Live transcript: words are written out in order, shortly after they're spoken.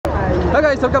Hey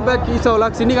guys, welcome back to Easa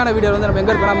vlogs. இன்னைக்கான வீடியோல வந்து நம்ம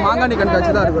எங்க இருக்கோம்னா மாங்கானி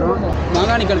கண்காட்சி தான் இருக்கிறோம்.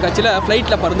 மாங்கானி கண்காட்சியில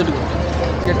ஃளைட்ல பறந்துட்டு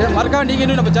இருக்கோம். மறக்காம நீங்க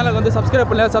இன்னும் நம்ம சேனலுக்கு வந்து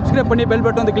சப்ஸ்கிரைப் பண்ணி பெல்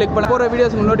பட்டன் வந்து கிளிக் பண்ணி போற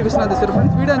வீடியோஸ் நோட்டிஃபிகேஷன் வந்து ஷேர்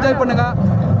பண்ணி வீடியோ என்ஜாய் பண்ணுங்க.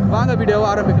 வாங்க வீடியோவை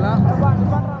ஆரம்பிக்கலாம்.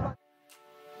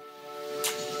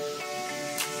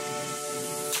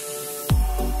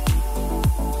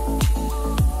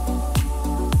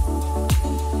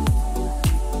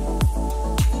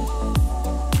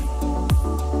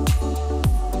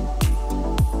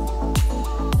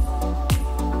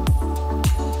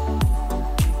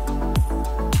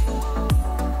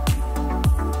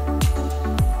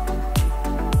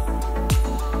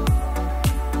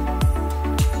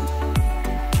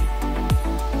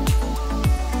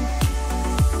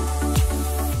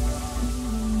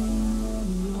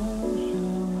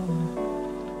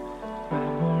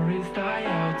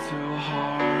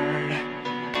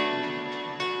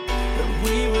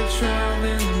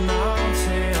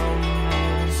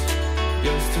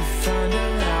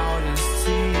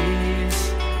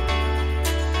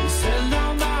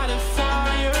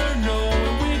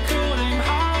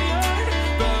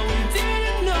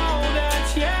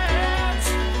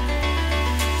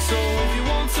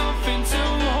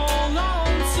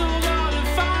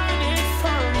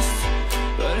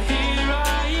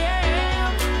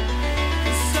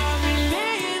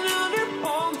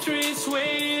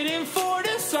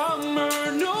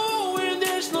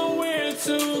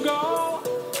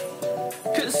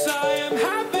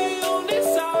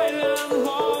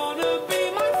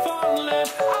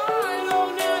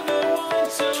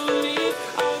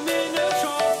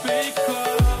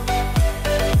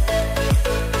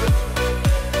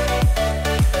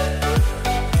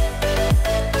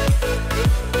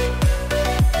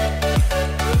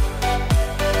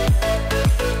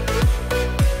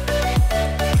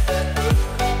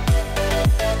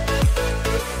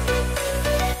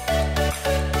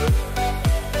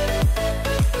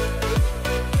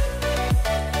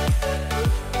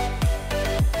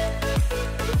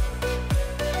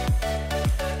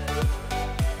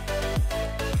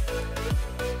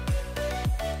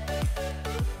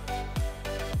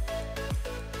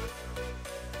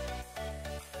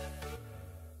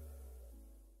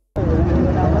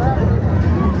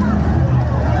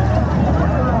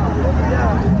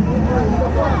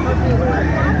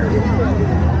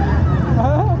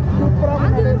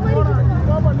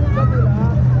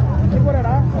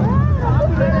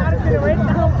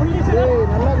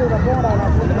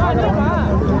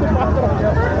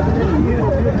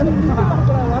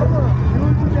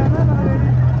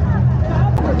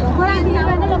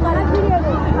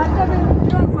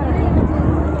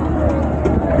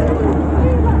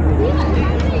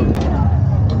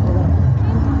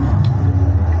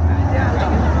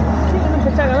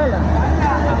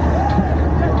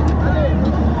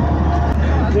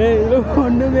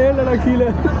 ஒண்ணுமே இல்லடா கீழே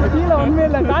ஒண்ணுமே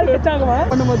இல்லை கால் வச்சாங்கம்மா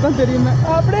ஒன்று மட்டும் தெரியுமே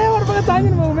அப்படியே ஒரு பக்கம்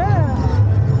தாங்கிட்டு போகுமே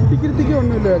டிக்கிறதுக்கே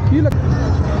ஒன்றும் இல்லை கீழே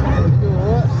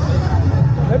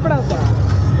எப்படாப்பா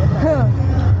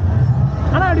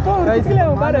ஆனால் அப்படி போ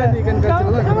பாரு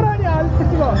கேமராடி ஆள்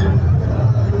பிடிச்சிக்கோ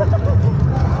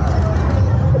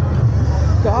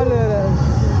கால்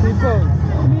இப்போ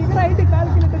நீங்க ரைட்டு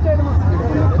கால் கீழே டச் ஆகிடுமா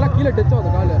எல்லாம் கீழே டச்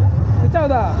ஆகுது கால் டச்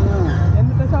ஆகுதா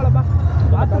எந்த டச் ஆகலப்பா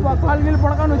பார்த்துப்பா கால் கீழே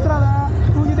போனக்கான்னு வச்சுறாதா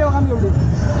தூங்கிட்டே உட்காந்து அப்படி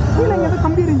கீழே இங்கே எதுவும்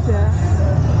கம்பி இருந்துச்சு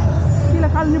கீழே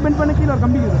கால் நீ பெண்ட் பண்ண கீழே ஒரு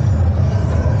கம்பி இருக்குது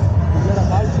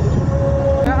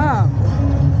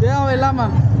தேவை இல்லாம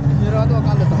நீர் வந்து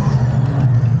உட்காந்துட்டோம்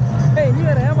ஏய் நீ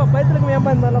வேறு ஏன்பா பயத்துக்கு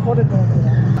ஏன்பா இந்த மாதிரிலாம் போட்டுட்டு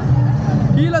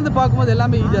கீழே வந்து பார்க்கும்போது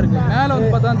எல்லாமே ஈஸியாக இருக்குது மேலே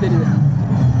வந்து பார்த்தா தான் தெரியுது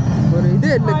ஒரு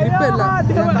இதே இல்லை கிரிப்பே இல்லை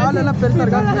காலெல்லாம் பெருசாக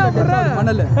இருக்கா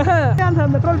மணல்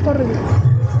அந்த ட்ரோல் போடுறது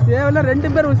தேவையில்ல ரெண்டு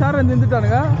பேர் உஷாராக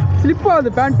நின்றுட்டானுங்க ஸ்லிப்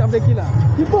ஆகுது பேண்ட் அப்படியே கீழே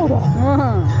ஸ்லிப் ஆகுதா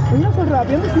என்ன சொல்கிற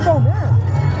அப்படி எந்த ஸ்லிப் ஆகுது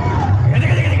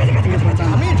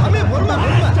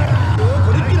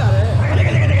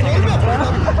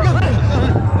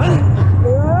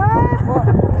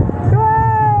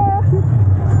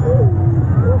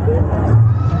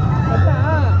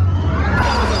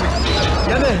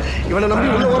இவனை நம்பி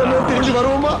உள்ள ஓரமே தெரிஞ்சு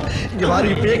வருவோமா இங்க வாரி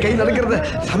இப்பயே கை நடக்கிறது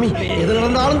சாமி எது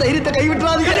நடந்தாலும் தைரியத்தை கை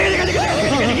விட்டுறாது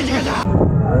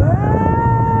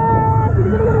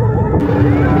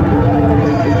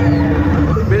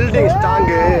பில்டிங்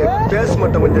ஸ்ட்ராங்கு பேஸ்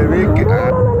மட்டும் கொஞ்சம் வீக்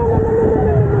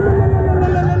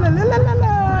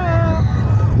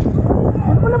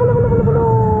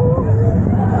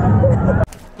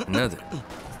என்னது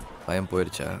பயம்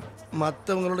போயிருச்சா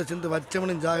மற்றவங்களோட சேர்ந்து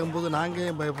வச்சவனும் ஜாகும்போது நாங்க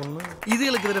ஏன் பயப்படணும்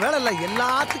இதுகளுக்கு வேற வேலை இல்லை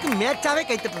எல்லாத்துக்கும் மேட்சாவே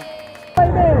கைத்தட்டணும்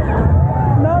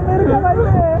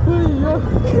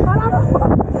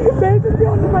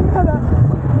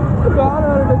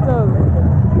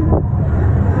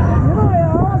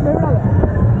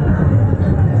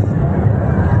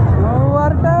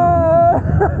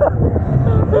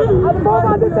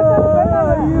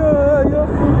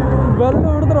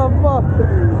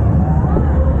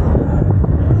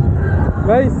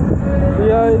கைஸ்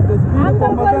இது ஸ்பீடு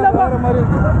வேற மாதிரி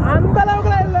இருக்கு. அந்த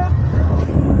அளவுக்குலாம் இல்லை,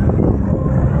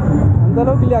 அந்த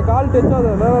அளவுக்கு இல்லையா? கால் டச்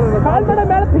ஆகுது, கால் மேலே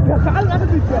மேலே திக்க, கால் மேலே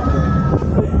திக்க.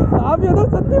 சாப்பி ஏதோ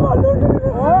சத்தியமா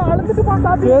அழுத்துட்டு பா.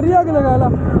 சாப்பி சரியாகுது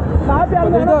காலம். சாப்பி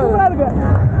அழுது இருக்கு,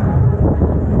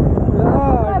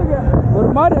 ஒரு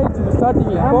மாதிரி ஆயிடுச்சு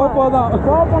ஸ்டார்டிங்ல. போதான்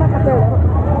போன கத்தை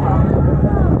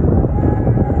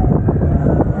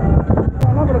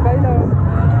கையில்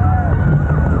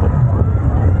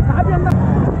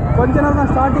கொஞ்ச நேரம் தான்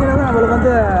ஸ்டார்டிங்கில் தான் நம்மளுக்கு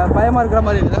வந்து பயமாக இருக்கிற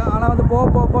மாதிரி இருக்குது. ஆனால் வந்து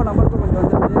போக நம்மளுக்கு கொஞ்சம்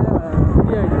வந்து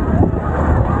ஃப்ரீ ஆகிடுது.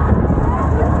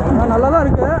 ஆனால் நல்லா தான்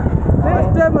இருக்குது.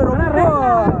 ஃபஸ்ட் டைம்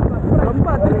ரொம்ப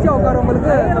அதிர்ச்சியாக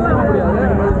உட்காரவங்களுக்கு சொல்ல முடியாது,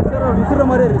 விசிற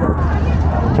மாதிரி இருக்குது.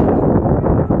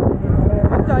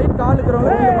 கொஞ்சம் ஹைட் கால்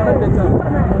இருக்கிறவங்க கீழே படம் தேய்ச்சாங்க.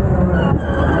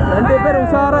 2 பேர்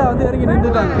உஷாராக வந்து இறங்கி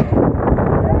நின்றுட்டாங்க.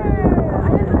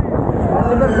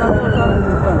 2 பேர் சாப்பிட்டு உஷாராக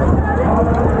நின்றுட்டாங்க.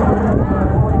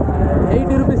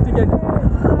 80 rupees டிக்கெட்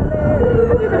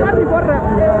போடுறேன்.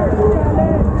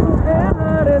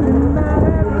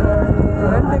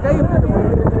 2 கை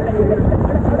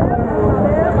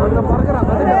ஒருத்தன் பறக்கிறான்,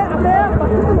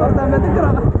 ஒருத்தன்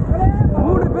மெதுக்கிறான்.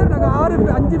 3 பேர், நாங்கள்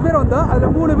 5 பேர் வந்தோம்.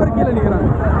 அதில் 3 பேர் கீழே நிற்கிறாங்க.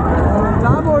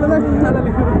 நாம ஒழுங்கா மேலே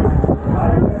நிற்கிறோம்.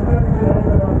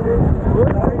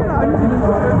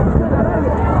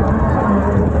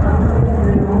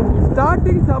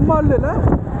 ஸ்டார்டிங் சம்மால் இல்லை,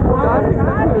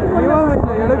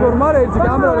 எனக்கு ஒரு மாதிரி ஆயிடுச்சு.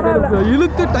 கேமரா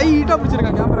இழுத்து டைட்டாக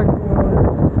பிடிச்சிருக்கேன் கேமராக்கு.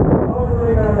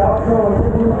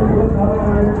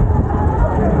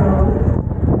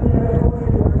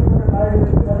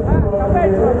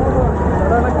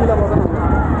 கீழே போகணும்.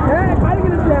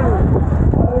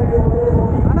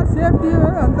 ஆனால் சேஃப்டி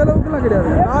அந்த அளவுக்குலாம் கிடையாது.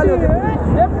 கால்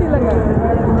சேஃப்டி இல்லைங்க,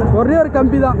 ஒரே ஒரு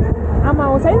கம்பி தான். ஆமாம்,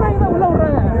 அவங்க சைடு வாங்கி தான் உள்ளே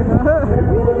விட்றாங்க.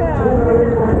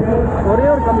 ஒரே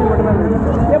ஒரு கம்பி மட்டும்தான்.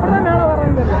 எப்படி தான் மேலே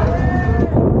வர்றாங்க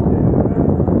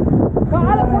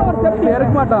காலை கூட ஒரு சேஃப்டி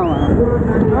இறக்க மாட்டான் அவன்.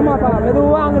 ஆமாப்பா,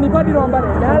 மெதுவாக அங்கே நிப்பாட்டிடுவான் பாரு,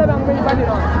 மேலே அங்கே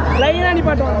நிப்பாட்டிடுவான், லைனாக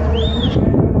நிப்பாட்டுவான்.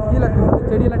 கீழே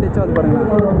செடியெல்லாம் டச் ஆகுது பாருங்க.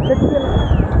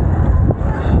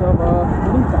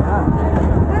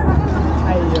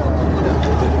 ஐயோ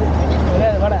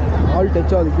வட ஆல்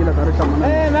டச் ஆகுது கீழே கரெக்டாக.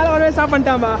 மேலே வரவே ஸ்டாப்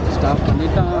பண்ணிட்டான்பா, ஸ்டாப்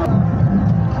பண்ணிட்டான்.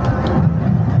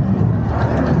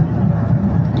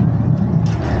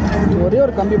 ஒரே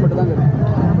ஒரு கம்பி மட்டும் தாங்க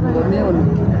இருக்குது, ஒன்றே ஒன்று.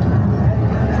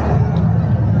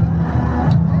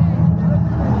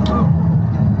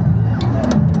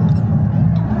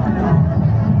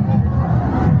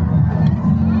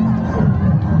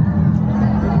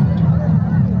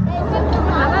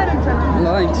 நல்லா தான்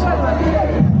இருந்துச்சு.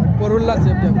 பொருள்லாம்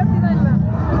சேஃப்டியாக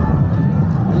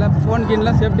எல்லாம் ஃபோன்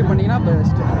கீன்லாம் சேஃப்டி பண்ணிங்கன்னா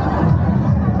பெஸ்ட்டு.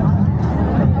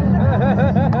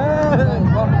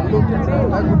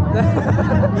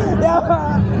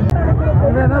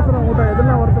 என்ன சொல்ல கூட்டம்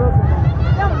எதெல்லாம் ஒருத்தர்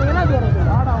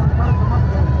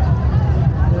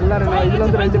எல்லாரும் இதில்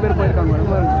வந்து 2 பேர் போயிருக்காங்க.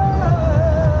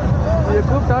 இதை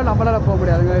கூப்பிட்டா நம்மளால் போக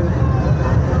முடியாதுங்க.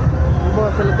 ரொம்ப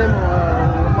சில டைம்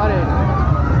ஒரு மாதிரி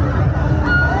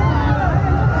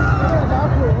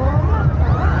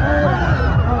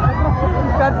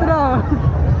கத்துறோம்.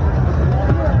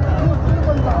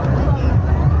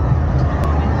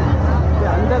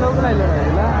 அந்த அளவுக்குலாம் இல்லை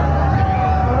இல்லை.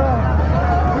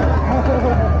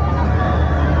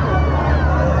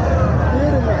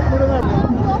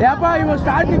 ஏப்பா இவன்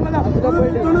ஸ்டார்டிங் தான்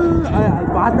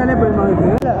பார்த்தாலே போயிடுவாங்க.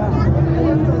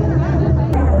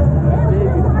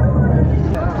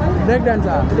 பிரேக்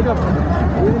டான்ஸா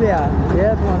இதுலையா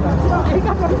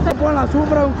போகலாம்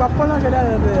சூப்பராக. கப்பல்லாம்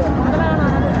கிடையாது அது.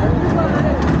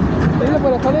 இதில்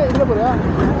போகிற கலை இதில் போகிறியா?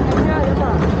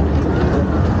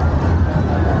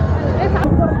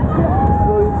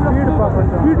 ஸ்பீடு பார்ப்பேன்.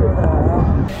 ஸ்பீடு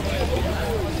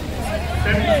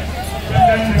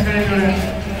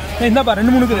இந்தாப்பா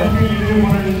 2 3 இருக்குது.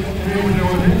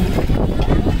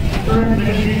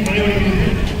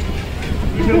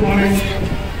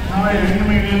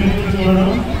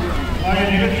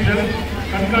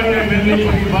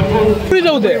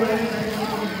 புரியுது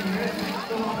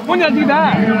கொஞ்சம் அடிச்சுக்கிட்டா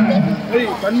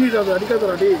பண்ணிட்டு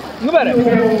அடிக்காத இங்க பாரு.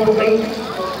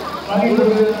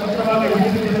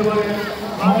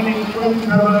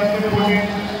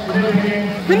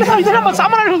 பின்ன நம்ம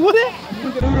சாமான போது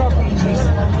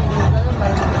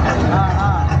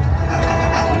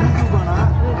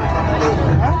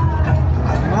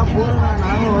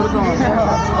நானும் வருத்தோம்.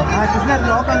 கிருஷ்ணகிரி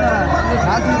லோக்கல்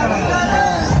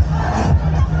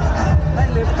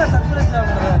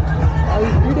அது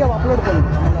வீடியோ அப்லோட் பண்ணு.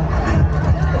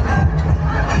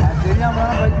 தெரியாம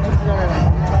பைக் பிடிச்சிருக்காங்க.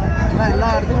 எல்லா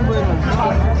இடத்துக்கும் போயிருக்கேன்.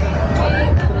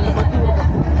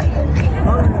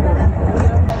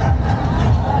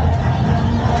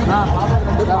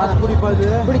 அது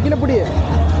இப்படி கீழே பிடி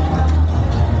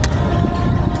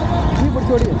நீ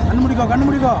பிடிச்சி ஓடி கண்ணு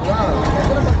முடிக்கோ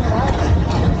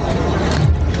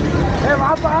ஏ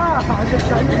வாப்பா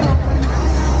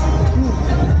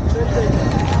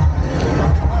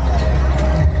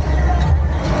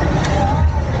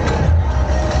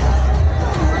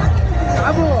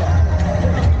சாபு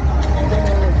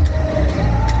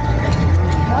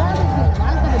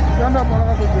ஏன்டா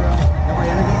மிளகா கொடுத்தியா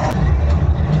எனக்கு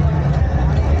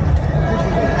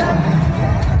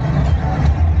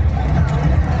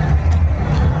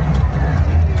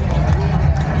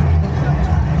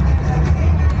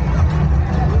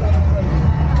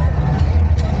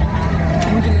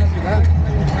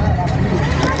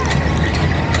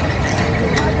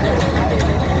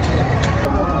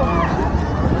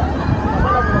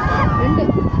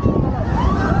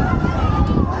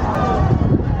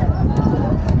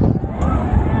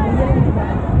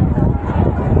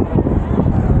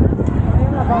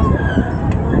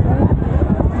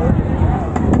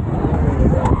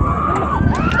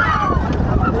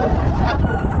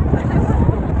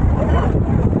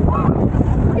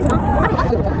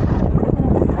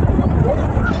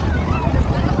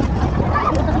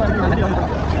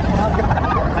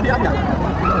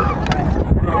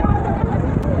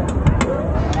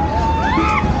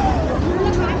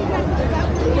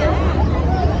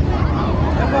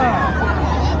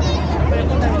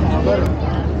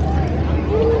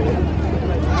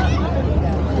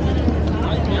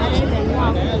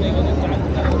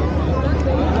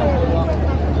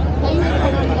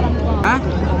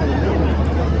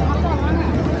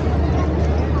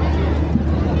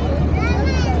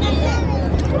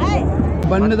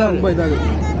பண்ணு தான் ரொம்ப இதாகுது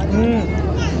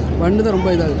பண்ணு தான்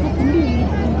ரொம்ப இதாகுது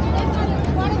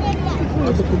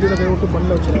குட்டியில் கை விட்டு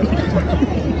பண்ணல வச்சுருக்கேன்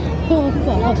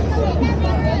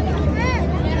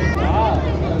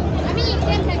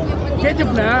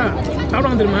கேச்சப்னா சாப்பிட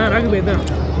வந்துருமா ராகு போய் தான்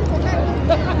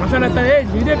மசாலா தாயே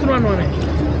இதே எடுத்துருவான்னு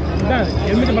இதான்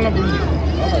எலுமிச்சை பழம்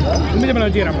எலுமிச்சை பழம்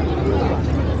வச்சுக்கிறாங்க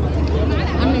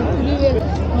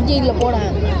இதில் போட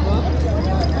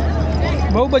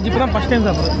பவு பஜ்ஜி இப்போ தான் ஃபஸ்ட் டைம்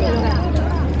சாப்பிட்றேன்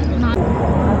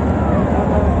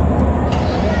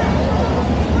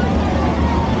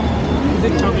இது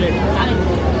சாக்லேட்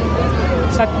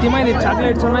சத்தியமாக இது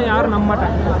சாக்லேட் சொன்னால் யாரும் நம்ப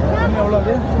மாட்டாங்க எவ்வளோ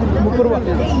அது 30 ரூபா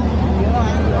 30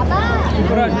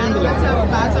 ரூபா சேர்ந்துல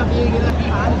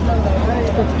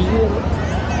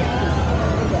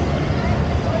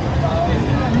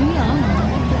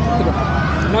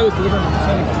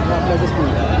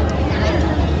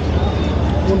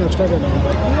மூணு எக்ஸ்ட்ரா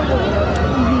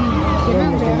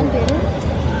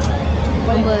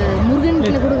முருகன்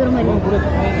வீட்டில் கொடுக்குற மாதிரி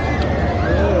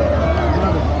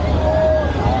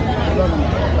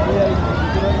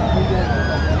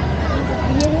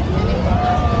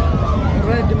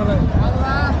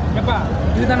எப்பா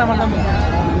இதுதான்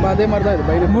நம்ம அதே மாதிரி தான் இது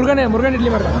பைக் முருகன்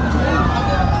இட்லி மாதிரி தான்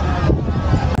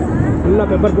ஃபுல்லாக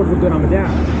பெப்பர் போட்டு கொடுத்துறோம் பார்த்தியா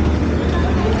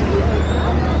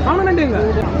ஆமாண்ணேங்க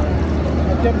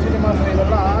சத்தியம் சினிமா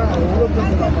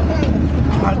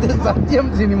அது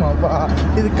சத்தியம் சினிமாப்பா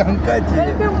இது கண்காட்சி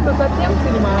சத்தியம்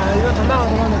சினிமா இதை சொன்னா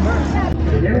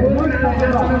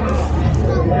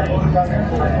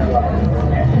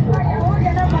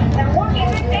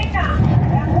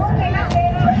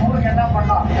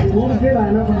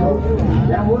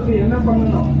என்ன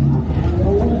பண்ணணும்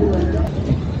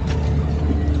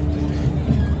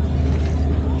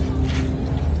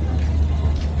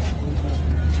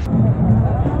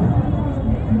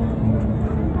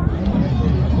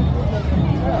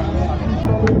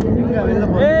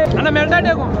அண்ணா மெல்டாட்டே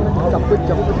இருக்கும் சப்பு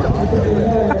சப்பு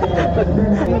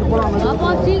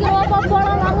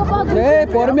ஏய்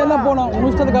பொறுமையா தான் போனோம்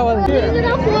முடிச்சதுக்காவது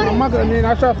அம்மாக்கு நீ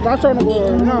நாஷ்டா ஒன்று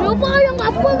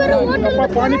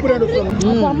பானிபூரி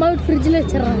எடுக்கணும் அம்மா ஃப்ரிட்ஜில்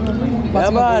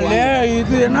வச்சிடறாங்க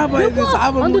இது என்னப்பா இது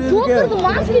சாப்பிட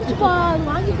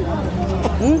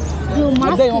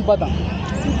இவன் பார்த்தான்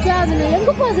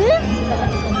எங்க போகுது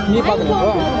நீ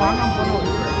பார்க்கலாம்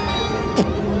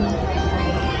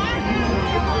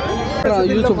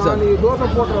யூசுப் சார் தோசை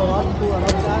போட்டுருவா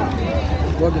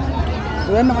ஓகே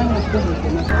வேணா வாங்கி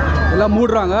எல்லாம்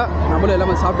மூடுறாங்க நம்மளும்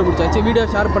எல்லாமே சாப்பிட்டு முடிச்சாச்சு வீடியோ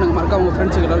ஷேர் பண்ணுங்கள் மறக்காம உங்கள்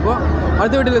ஃப்ரெண்ட்ஸுக்கு எல்லாருக்கும்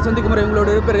அடுத்த வீட்டில் சந்திக்கும் முறை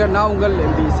உங்களோட இருப்பீர்கள் நான் உங்கள்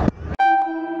எம்பிஎஸ்